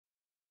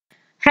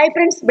Hi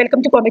friends,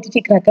 welcome to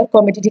Competitive Cracker.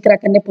 Competitive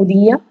Cracker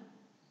പുതിയ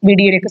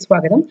വീഡിയോയിലേക്ക്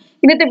സ്വാഗതം.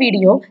 ഇന്നത്തെ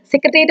വീഡിയോ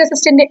സെക്രട്ടേറിയറ്റ്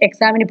അസിസ്റ്റന്റ്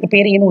എക്സാമിന്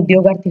പ്രിപ്പയർ ചെയ്യുന്ന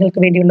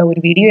ഉദ്യോഗാർത്ഥികൾക്ക് വേണ്ടിയുള്ള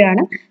ഒരു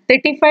വീഡിയോയാണ്.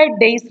 35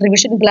 ഡേയ്സ്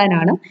റിവിഷൻ പ്ലാൻ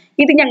ആണ്.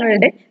 ഇത്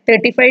ഞങ്ങളുടെ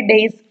 35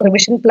 ഡേയ്സ്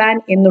റിവിഷൻ പ്ലാൻ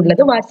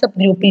എന്നുള്ളത് വാട്സ്ആപ്പ്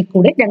ഗ്രൂപ്പിൽ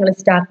കൂടെ ഞങ്ങൾ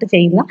സ്റ്റാർട്ട്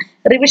ചെയ്യുന്ന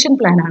റിവിഷൻ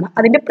പ്ലാൻ ആണ്.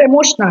 അതിന്റെ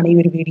പ്രൊമോഷൻ ആണ് ഈ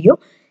ഒരു വീഡിയോ.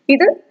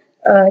 ഇത്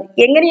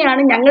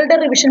എങ്ങനെയാണ് ഞങ്ങളുടെ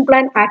റിവിഷൻ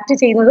പ്ലാൻ ആക്ട്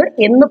ചെയ്യുന്നത്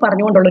എന്ന്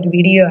പറഞ്ഞുകൊണ്ടുള്ള ഒരു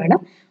വീഡിയോ ആണ്.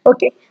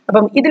 ഓക്കെ,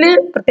 അപ്പം ഇതിൽ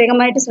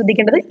പ്രത്യേകമായിട്ട്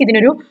ശ്രദ്ധിക്കേണ്ടത്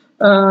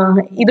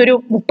ഇതൊരു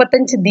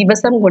 35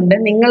 ദിവസം കൊണ്ട്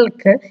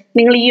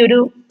നിങ്ങൾ ഈ ഒരു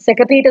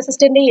സെക്രട്ടേറിയറ്റ്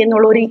അസിസ്റ്റന്റ്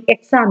എന്നുള്ള ഒരു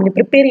എക്സാമിന്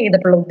പ്രിപ്പയർ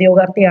ചെയ്തിട്ടുള്ള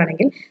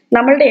ഉദ്യോഗാർത്ഥിയാണെങ്കിൽ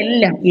നമ്മളുടെ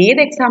എല്ലാം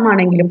ഏത് എക്സാം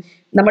ആണെങ്കിലും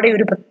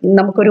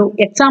നമുക്കൊരു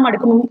എക്സാം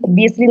എടുക്കുമ്പോൾ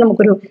ഒബ്വിയസ്ലി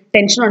നമുക്കൊരു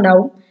ടെൻഷൻ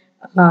ഉണ്ടാവും.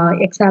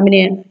 എക്സാമിന്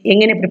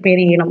എങ്ങനെ പ്രിപ്പയർ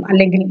ചെയ്യണം,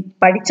 അല്ലെങ്കിൽ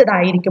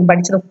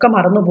പഠിച്ചതൊക്കെ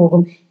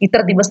മറന്നുപോകും, ഇത്ര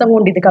ദിവസം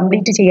കൊണ്ട് ഇത്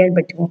കംപ്ലീറ്റ് ചെയ്യാൻ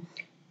പറ്റുമോ?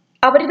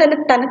 അവർ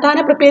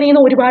തന്നെത്താനെ പ്രിപ്പയർ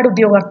ചെയ്യുന്ന ഒരുപാട്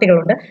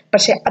ഉദ്യോഗാർത്ഥികളുണ്ട്.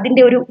 പക്ഷെ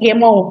അതിൻ്റെ ഒരു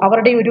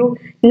അവരുടെ ഒരു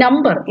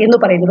നമ്പർ എന്ന്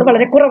പറയുന്നത്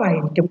വളരെ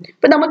കുറവായിരിക്കും.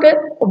 ഇപ്പം നമുക്ക്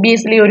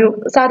ഒബ്വിയസ്ലി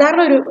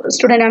സാധാരണ ഒരു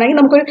സ്റ്റുഡൻ്റ് ആണെങ്കിൽ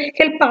നമുക്കൊരു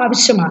ഹെൽപ്പ്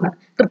ആവശ്യമാണ്,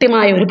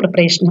 കൃത്യമായ ഒരു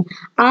പ്രിപ്പറേഷന്.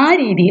 ആ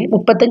രീതിയിൽ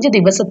 35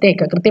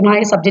 ദിവസത്തേക്ക്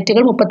കൃത്യമായ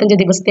സബ്ജക്റ്റുകൾ 35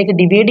 ദിവസത്തേക്ക്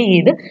ഡിവൈഡ്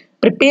ചെയ്ത്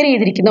പ്രിപ്പയർ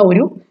ചെയ്തിരിക്കുന്ന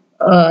ഒരു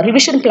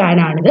റിവിഷൻ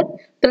പ്ലാനാണിത്.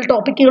 ഇതിൽ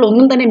ടോപ്പിക്കുകൾ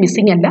ഒന്നും തന്നെ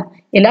മിസ്സിംഗ് അല്ല,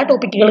 എല്ലാ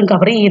ടോപ്പിക്കുകളും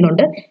കവർ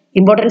ചെയ്യുന്നുണ്ട്.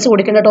 ഇമ്പോർട്ടൻസ്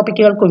കൊടുക്കേണ്ട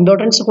ടോപ്പിക്കുകൾക്ക്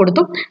ഇമ്പോർട്ടൻസ്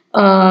കൊടുത്തു.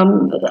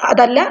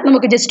 അതല്ല,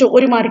 നമുക്ക് ജസ്റ്റ്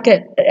ഒരു മാർക്ക്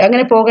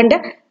അങ്ങനെ പോകേണ്ട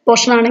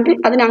പോർഷൻ ആണെങ്കിൽ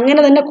അതിന് അങ്ങനെ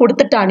തന്നെ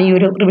കൊടുത്തിട്ടാണ് ഈ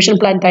ഒരു റിവിഷൻ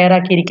പ്ലാൻ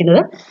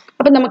തയ്യാറാക്കിയിരിക്കുന്നത്.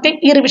 അപ്പം നമുക്ക്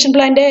ഈ റിവിഷൻ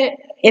പ്ലാന്റെ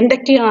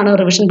എന്തൊക്കെയാണ്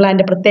റിവിഷൻ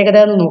പ്ലാന്റെ പ്രത്യേകത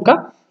എന്ന് നോക്കാം.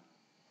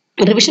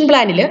 റിവിഷൻ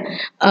പ്ലാനിൽ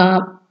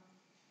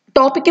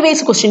ടോപ്പിക്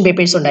വൈസ് ക്വസ്റ്റ്യൻ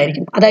പേപ്പേഴ്സ്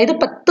ഉണ്ടായിരിക്കും. അതായത്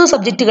 10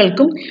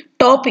 സബ്ജക്റ്റുകൾക്കും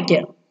ടോപ്പിക്ക്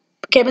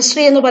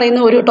കെമിസ്ട്രി എന്ന്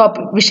പറയുന്ന ഒരു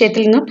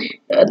വിഷയത്തിൽ നിന്നും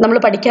നമ്മൾ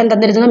പഠിക്കാൻ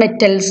തന്നിരുന്നത്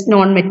മെറ്റൽസ്,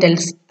 നോൺ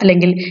മെറ്റൽസ്,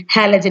 അല്ലെങ്കിൽ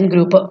ഹാലജൻ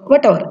ഗ്രൂപ്പ്,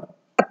 വട്ടെവർ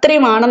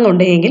അത്രയും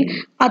ആണെന്നുണ്ടെങ്കിൽ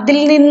അതിൽ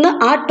നിന്ന്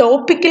ആ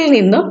ടോപ്പിക്കിൽ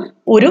നിന്ന്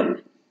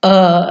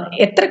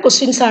എത്ര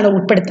ക്വസ്റ്റ്യൻസ് ആണ്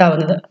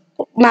ഉൾപ്പെടുത്താവുന്നത്,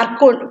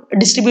 മാർക്ക്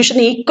ഡിസ്ട്രിബ്യൂഷൻ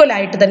ഈക്വൽ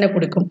ആയിട്ട് തന്നെ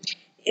കൊടുക്കും.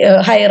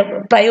 ഹയർ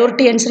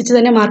പ്രയോറിറ്റി അനുസരിച്ച്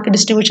തന്നെ മാർക്ക്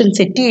ഡിസ്ട്രിബ്യൂഷൻ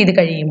സെറ്റ് ചെയ്ത്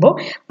കഴിയുമ്പോൾ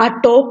ആ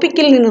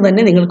ടോപ്പിക്കിൽ നിന്ന്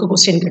തന്നെ നിങ്ങൾക്ക്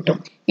ക്വസ്റ്റ്യൻ കിട്ടും.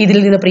 ഇതിൽ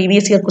നിന്ന്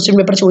പ്രീവിയസ് ഇയർ ക്വസ്റ്റ്യൻ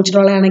പേപ്പർ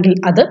ചോദിച്ചിട്ടുള്ളതാണെങ്കിൽ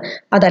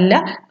അതല്ല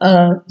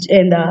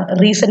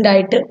റീസെൻ്റ്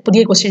ആയിട്ട്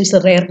പുതിയ ക്വസ്റ്റ്യൻസ്,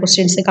 റെയർ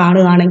ക്വസ്റ്റ്യൻസ്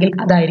കാണുകയാണെങ്കിൽ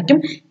അതായിരിക്കും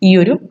ഈ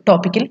ഒരു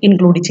ടോപ്പിക്കിൽ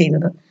ഇൻക്ലൂഡ്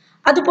ചെയ്യുന്നത്.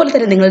 അതുപോലെ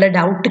തന്നെ നിങ്ങളുടെ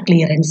ഡൗട്ട്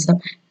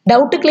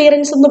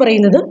ക്ലിയറൻസ് എന്ന്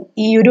പറയുന്നത്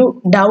ഈ ഒരു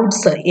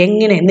ഡൗട്ട്സ്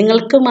എങ്ങനെ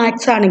നിങ്ങൾക്ക്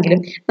മാത്സ് ആണെങ്കിലും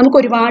നമുക്ക്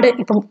ഒരുപാട്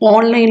ഇപ്പം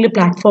ഓൺലൈനിൽ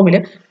പ്ലാറ്റ്ഫോമിൽ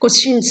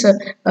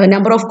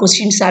നമ്പർ ഓഫ്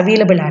ക്വസ്റ്റ്യൻസ്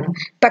അവൈലബിൾ ആണ്.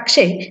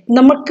 പക്ഷേ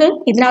നമുക്ക്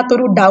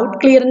ഇതിനകത്തൊരു ഡൗട്ട്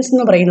ക്ലിയറൻസ്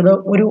എന്ന് പറയുന്നത്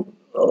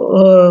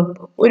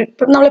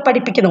നമ്മളെ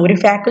പഠിപ്പിക്കുന്ന ഒരു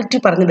ഫാക്കൽറ്റി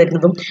പറഞ്ഞു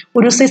തരുന്നതും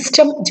ഒരു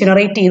സിസ്റ്റം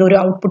ജനറേറ്റ് ചെയ്ത് ഒരു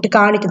ഔട്ട്പുട്ട്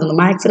കാണിക്കുന്നതും,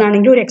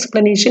 മാത്സിനാണെങ്കിൽ ഒരു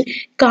എക്സ്പ്ലനേഷൻ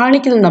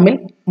കാണിക്കുന്നതും തമ്മിൽ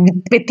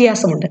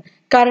വ്യത്യാസമുണ്ട്.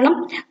 കാരണം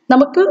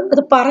നമുക്ക്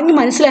അത് പറഞ്ഞ്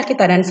മനസ്സിലാക്കി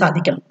തരാൻ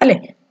സാധിക്കണം, അല്ലേ?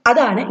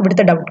 അതാണ്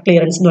ഇവിടുത്തെ ഡൗട്ട്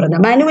ക്ലിയറൻസ് എന്ന്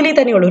പറയുന്നത്. മാനുവലി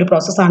തന്നെയുള്ള ഒരു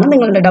പ്രോസസ്സാണ്.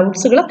 നിങ്ങളുടെ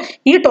ഡൗട്ട്സുകൾ,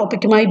 ഈ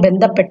ടോപ്പിക്കുമായി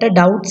ബന്ധപ്പെട്ട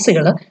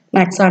ഡൗട്ട്സുകൾ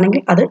മാത്സ്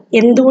ആണെങ്കിൽ അത്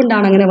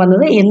എന്തുകൊണ്ടാണ് അങ്ങനെ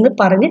വന്നത് എന്ന്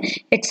പറഞ്ഞ്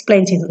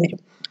എക്സ്പ്ലെയിൻ ചെയ്തു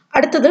തരും.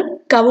 അടുത്തത്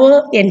കവർ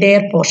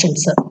എൻറ്റയർ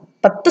പോർഷൻസ്.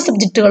 10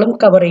 സബ്ജക്റ്റുകളും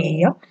കവർ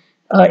ചെയ്യുക.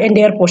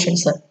 Entire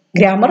portions,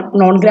 grammar,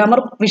 non grammar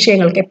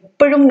വിഷയങ്ങൾക്ക്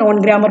എപ്പോഴും നോൺ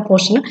ഗ്രാമർ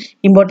പോർഷന്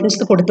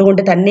ഇമ്പോർട്ടൻസ്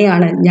കൊടുത്തുകൊണ്ട്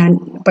തന്നെയാണ് ഞാൻ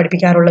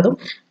പഠിപ്പിക്കാറുള്ളതും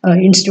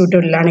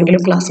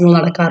ഇൻസ്റ്റിറ്റ്യൂട്ടിലാണെങ്കിലും ക്ലാസ്സുകൾ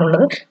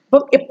നടക്കാറുള്ളത്.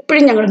 അപ്പം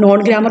എപ്പോഴും ഞങ്ങൾ നോൺ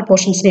ഗ്രാമർ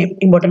പോർഷൻസിന്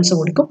ഇമ്പോർട്ടൻസ്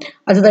കൊടുക്കും.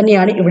 അത്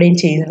തന്നെയാണ് ഇവിടെയും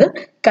ചെയ്യുന്നത്.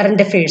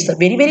 Current affairs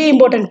very very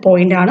important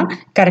point ആണ്.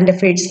 Current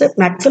affairs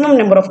maximum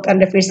number of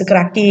current affairs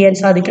crack ചെയ്യാൻ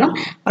സാധിക്കണം.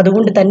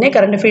 അതുകൊണ്ട് തന്നെ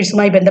കറണ്ട്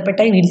അഫെയർസുമായി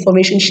ബന്ധപ്പെട്ട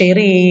ഇൻഫർമേഷൻ ഷെയർ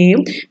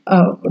ചെയ്യുകയും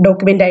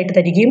ഡോക്യുമെൻ്റ് ആയിട്ട്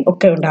തരികയും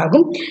ഒക്കെ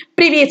ഉണ്ടാകും.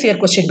 പ്രീവിയസ് ഇയർ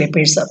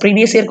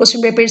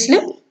ക്വസ്റ്റ്യൻ പേപ്പേഴ്സിൽ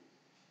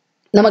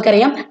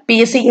നമുക്കറിയാം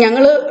PSC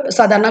ഞങ്ങൾ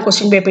സാധാരണ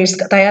ക്വസ്റ്റ്യൻ പേപ്പേഴ്സ്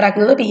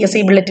തയ്യാറാക്കുന്നത് PSC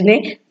ബുള്ളറ്റിനെ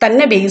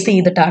തന്നെ ബേസ്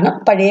ചെയ്തിട്ടാണ്.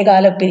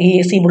 പഴയകാല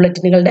PSC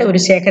ബുള്ളറ്റിനുകളുടെ ഒരു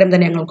ശേഖരം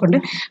തന്നെ ഞങ്ങൾക്കുണ്ട്.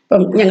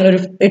 അപ്പം ഞങ്ങളൊരു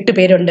 8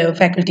 പേരുണ്ട്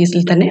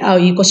ഫാക്കൽറ്റീസിൽ തന്നെ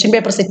ഈ ക്വസ്റ്റ്യൻ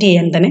പേപ്പർ സെറ്റ്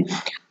ചെയ്യാൻ തന്നെ.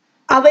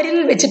 അവരിൽ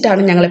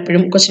വെച്ചിട്ടാണ് ഞങ്ങൾ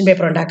എപ്പോഴും ക്വസ്റ്റ്യൻ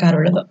പേപ്പർ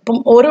ഉണ്ടാക്കാറുള്ളത്. അപ്പം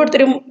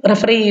ഓരോരുത്തരും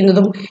റെഫർ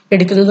ചെയ്യുന്നതും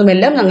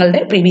എടുക്കുന്നതുമെല്ലാം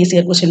ഞങ്ങളുടെ പ്രീവിയസ്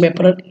ഇയർ ക്വസ്റ്റ്യൻ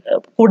പേപ്പർ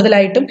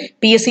കൂടുതലായിട്ടും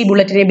PSC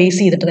ബുള്ളറ്റിനെ ബേസ്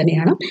ചെയ്തിട്ട്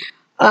തന്നെയാണ്.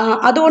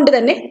 അതുകൊണ്ട്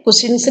തന്നെ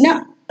ക്വസ്റ്റ്യൻസിന്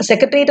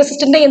സെക്രട്ടേറിയറ്റ്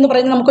അസിസ്റ്റന്റ് എന്ന്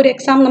പറയുന്നത് നമുക്കൊരു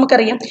എക്സാം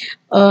നമുക്കറിയാം,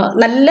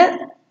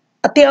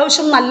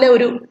 അത്യാവശ്യം നല്ല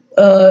ഒരു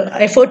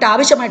എഫേർട്ട്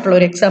ആവശ്യമായിട്ടുള്ള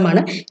ഒരു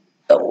എക്സാമാണ്.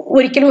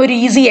 ഒരിക്കലും ഒരു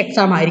ഈസി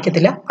എക്സാം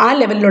ആയിരിക്കത്തില്ല. ആ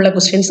ലെവലിലുള്ള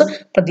ക്വസ്റ്റ്യൻസ്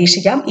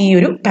പ്രതീക്ഷിക്കാം ഈ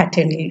ഒരു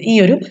പാറ്റേണിൽ, ഈ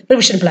ഒരു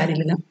റിവിഷൻ പ്ലാനിൽ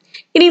നിന്ന്.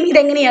 ഇനിയും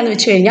ഇതെങ്ങനെയാണെന്ന്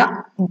വെച്ച് കഴിഞ്ഞാൽ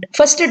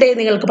ഫസ്റ്റ് ഡേ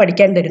നിങ്ങൾക്ക്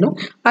പഠിക്കാൻ തരുന്നു.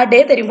 ആ ഡേ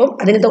തരുമ്പം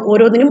അതിനകത്ത്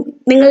ഓരോന്നിനും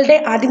നിങ്ങളുടെ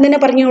ആദ്യം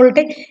തന്നെ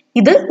പറഞ്ഞുകൊള്ളട്ടെ,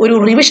 ഇത് ഒരു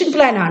റിവിഷൻ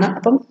പ്ലാൻ ആണ്.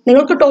 അപ്പം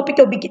നിങ്ങൾക്ക്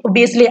ടോപ്പിക്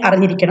ഒബ്വിയസ്ലി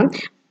അറിഞ്ഞിരിക്കണം.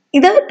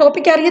 ഇത്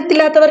ടോപ്പിക്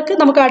അറിയത്തില്ലാത്തവർക്ക്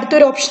നമുക്ക്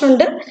അടുത്തൊരു ഓപ്ഷൻ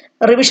ഉണ്ട്.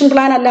 റിവിഷൻ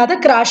പ്ലാൻ അല്ലാതെ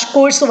ക്രാഷ്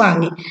കോഴ്സ്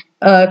വാങ്ങി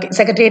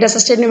സെക്രട്ടേറിയറ്റ്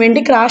അസിസ്റ്റന്റിന് വേണ്ടി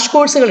ക്രാഷ്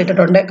കോഴ്സുകൾ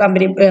ഇട്ടിട്ടുണ്ട്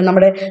കമ്പനി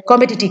നമ്മുടെ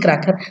കോമ്പറ്റിറ്റീവ്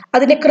ക്രാക്കർ.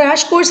 അതിന്റെ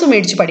ക്രാഷ് കോഴ്സ്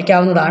മേടിച്ച്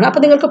പഠിക്കാവുന്നതാണ്.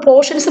 അപ്പോൾ നിങ്ങൾക്ക്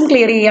പോർഷൻസും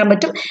ക്ലിയർ ചെയ്യാൻ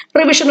പറ്റും,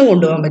 റിവിഷനും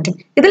കൊണ്ടുപോകാൻ പറ്റും.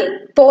 ഇതിൽ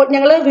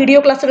ഞങ്ങൾ വീഡിയോ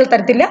ക്ലാസ്സുകൾ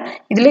തരത്തില്ല.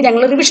 ഇതിൽ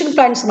ഞങ്ങൾ റിവിഷൻ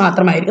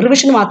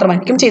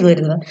മാത്രമായിരിക്കും ചെയ്തു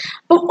തരുന്നത്.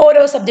 അപ്പം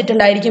ഓരോ സബ്ജക്റ്റ്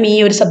ഉണ്ടായിരിക്കും. ഈ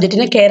ഒരു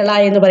സബ്ജക്റ്റിന് കേരള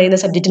എന്ന് പറയുന്ന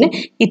സബ്ജക്റ്റിന്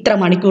ഇത്ര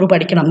മണിക്കൂർ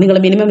പഠിക്കണം. നിങ്ങൾ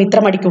മിനിമം ഇത്ര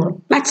മണിക്കൂർ,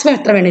 മാക്സിമം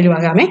എത്ര വേണേലും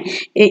ആകാമേ,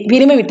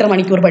 മിനിമം ഇത്ര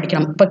മണിക്കൂർ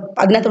പഠിക്കണം. ഇപ്പം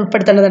അതിനകത്ത്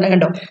ഉൾപ്പെടുത്തേണ്ടത് തന്നെ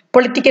കണ്ടോ,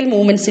 political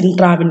movements in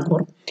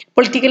Travancore,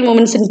 political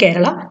movements in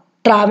Kerala,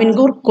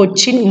 Travancore,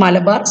 Cochin,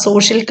 Malabar,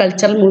 social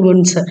cultural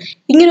movements,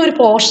 ഇങ്ങനെ ഒരു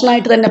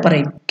പോർഷനായിട്ട് തന്നെ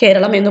പറയും.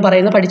 കേരളം എന്ന്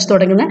പറയുന്ന പഠിച്ചു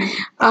തുടങ്ങുന്ന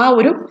ആ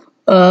ഒരു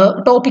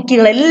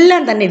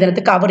ടോപ്പിക്കുകളെല്ലാം തന്നെ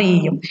ഇതിനകത്ത് കവർ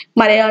ചെയ്യും.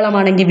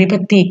 മലയാളമാണെങ്കിൽ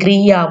വിഭക്തി,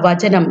 ക്രിയ,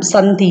 വചനം,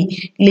 സന്ധി,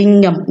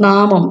 ലിംഗം,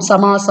 നാമം,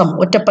 സമാസം,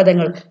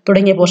 ഒറ്റപ്പദങ്ങൾ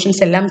തുടങ്ങിയ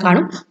പോർഷൻസ് എല്ലാം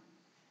കാണും.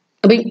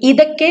 അപ്പം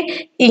ഇതൊക്കെ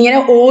ഇങ്ങനെ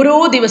ഓരോ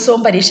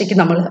ദിവസവും പരീക്ഷയ്ക്ക്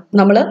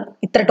നമ്മൾ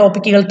ഇത്ര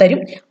ടോപ്പിക്കുകൾ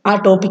തരും. ആ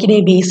ടോപ്പിക്കിനെ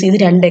ബേസ് ചെയ്ത്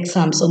 2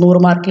 എക്സാംസ് 100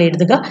 മാർക്കിൽ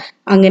എഴുതുക.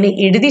 അങ്ങനെ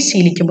എഴുതി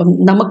ശീലിക്കുമ്പം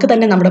നമുക്ക്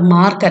തന്നെ നമ്മുടെ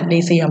മാർക്ക്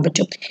അനലൈസ് ചെയ്യാൻ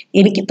പറ്റും.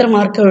 എനിക്ക് ഇത്ര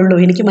മാർക്കേ ഉള്ളൂ,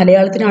 എനിക്ക്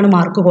മലയാളത്തിനാണ്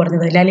മാർക്ക്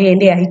കുറഞ്ഞത്, അല്ലെങ്കിൽ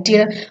എൻ്റെ IT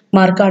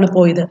മാർക്കാണ്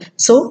പോയത്,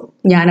 സോ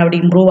ഞാൻ അവിടെ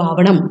ഇമ്പ്രൂവ്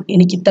ആവണം,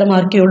 എനിക്ക് ഇത്ര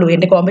മാർക്കേ ഉള്ളൂ,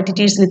 എൻ്റെ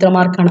കോമ്പറ്റീറ്റേഴ്സിന് ഇത്ര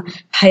മാർക്കാണ്,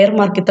 ഹയർ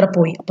മാർക്ക് ഇത്ര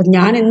പോയി, അപ്പം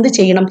ഞാൻ എന്ത്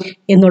ചെയ്യണം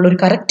എന്നുള്ളൊരു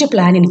കറക്റ്റ്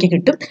പ്ലാൻ എനിക്ക്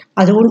കിട്ടും.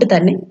 അതുകൊണ്ട്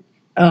തന്നെ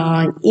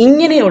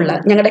ഇങ്ങനെയുള്ള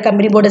ഞങ്ങളുടെ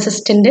കമ്പനി ബോർഡ്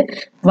അസിസ്റ്റന്റ്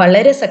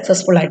വളരെ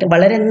സക്സസ്ഫുൾ ആയിട്ട്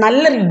വളരെ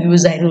നല്ല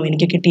റിവ്യൂസ് ആയിരുന്നു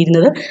എനിക്ക്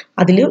കിട്ടിയിരുന്നത്.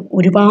 അതിൽ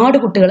ഒരുപാട്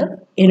കുട്ടികൾ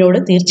എന്നോട്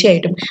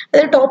തീർച്ചയായിട്ടും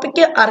അതായത്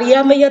ടോപ്പിക്ക്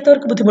അറിയാൻ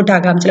വയ്യാത്തവർക്ക്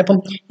ബുദ്ധിമുട്ടാകാം. ചിലപ്പം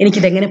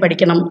എനിക്കിതെങ്ങനെ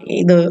പഠിക്കണം,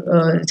 ഇത്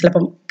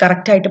ചിലപ്പം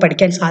കറക്റ്റായിട്ട്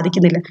പഠിക്കാൻ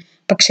സാധിക്കുന്നില്ല.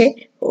 പക്ഷേ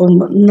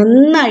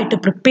നന്നായിട്ട്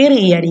പ്രിപ്പയർ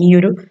ചെയ്യാൻ ഈ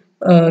ഒരു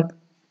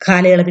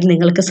കാലയളവിൽ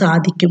നിങ്ങൾക്ക്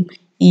സാധിക്കും.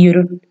 ഈ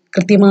ഒരു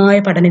കൃത്യമായ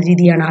പഠന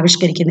രീതിയാണ്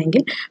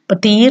ആവിഷ്കരിക്കുന്നതെങ്കിൽ അപ്പോൾ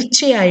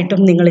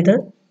തീർച്ചയായിട്ടും നിങ്ങളിത്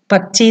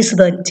പർച്ചേസ്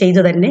ചെയ്ത്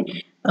തന്നെ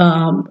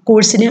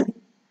കോഴ്സിന്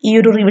ഈ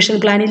ഒരു റിവിഷൻ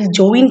പ്ലാനിൽ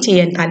ജോയിൻ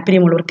ചെയ്യാൻ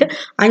താല്പര്യമുള്ളവർക്ക്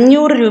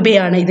 500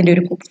 രൂപയാണ് ഇതിൻ്റെ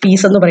ഒരു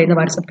ഫീസ് എന്ന് പറയുന്ന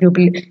വാട്സപ്പ്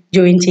ഗ്രൂപ്പിൽ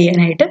ജോയിൻ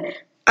ചെയ്യാനായിട്ട്.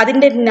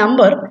 അതിൻ്റെ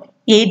നമ്പർ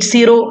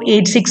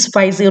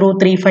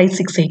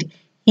 8086503568.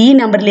 ഈ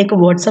നമ്പറിലേക്ക്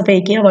വാട്സപ്പ്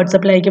അയക്കുക.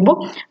 വാട്സപ്പിൽ അയക്കുമ്പോൾ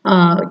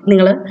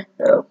നിങ്ങൾ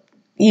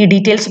ഈ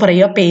ഡീറ്റെയിൽസ്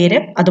പറയുക, പേര്,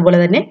 അതുപോലെ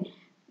തന്നെ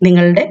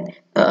നിങ്ങളുടെ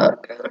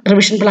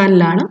റിവിഷൻ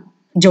പ്ലാനിലാണ്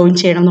ജോയിൻ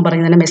ചെയ്യണം എന്ന്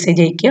പറഞ്ഞ് തന്നെ മെസ്സേജ്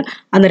അയക്കുക.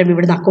 അന്നേരം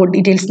ഇവിടുന്ന് അക്കൗണ്ട്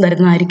ഡീറ്റെയിൽസ്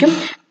തരുന്നതായിരിക്കും.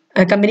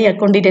 കമ്പനി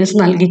അക്കൗണ്ട് ഡീറ്റെയിൽസ്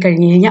നൽകി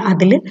കഴിഞ്ഞ് കഴിഞ്ഞാൽ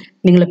അതിൽ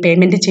നിങ്ങൾ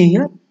പേയ്മെൻറ്റ്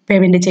ചെയ്യുക.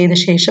 പേയ്മെൻറ്റ് ചെയ്ത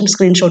ശേഷം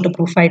സ്ക്രീൻഷോട്ട്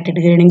പ്രൂഫായിട്ട്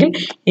ഇടുകയാണെങ്കിൽ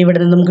ഇവിടെ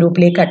നിന്നും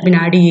ഗ്രൂപ്പിലേക്ക് അഡ്മിൻ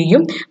ആഡ്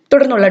ചെയ്യും.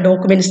 തുടർന്നുള്ള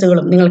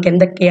ഡോക്യുമെൻറ്റ്സുകളും നിങ്ങൾക്ക്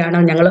എന്തൊക്കെയാണ്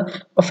ഞങ്ങൾ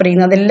ഓഫർ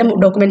ചെയ്യുന്നത് അതെല്ലാം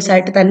ഡോക്യുമെൻറ്റ്സ്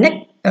ആയിട്ട് തന്നെ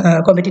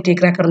കോമ്പറ്റിറ്റീവ്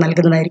ക്രാക്കർ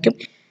നൽകുന്നതായിരിക്കും.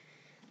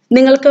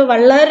 നിങ്ങൾക്ക്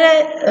വളരെ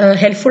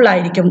ഹെൽപ്ഫുൾ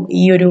ആയിരിക്കും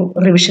ഈ ഒരു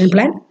റിവിഷൻ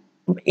പ്ലാൻ.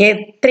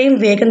 എത്രയും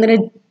വേഗം തന്നെ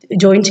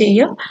ജോയിൻ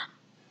ചെയ്യുക.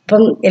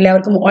 അപ്പം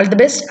എല്ലാവർക്കും ഓൾ ദി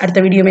ബെസ്റ്റ്. അടുത്ത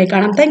വീഡിയോയുമായി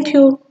കാണാം. Thank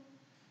you.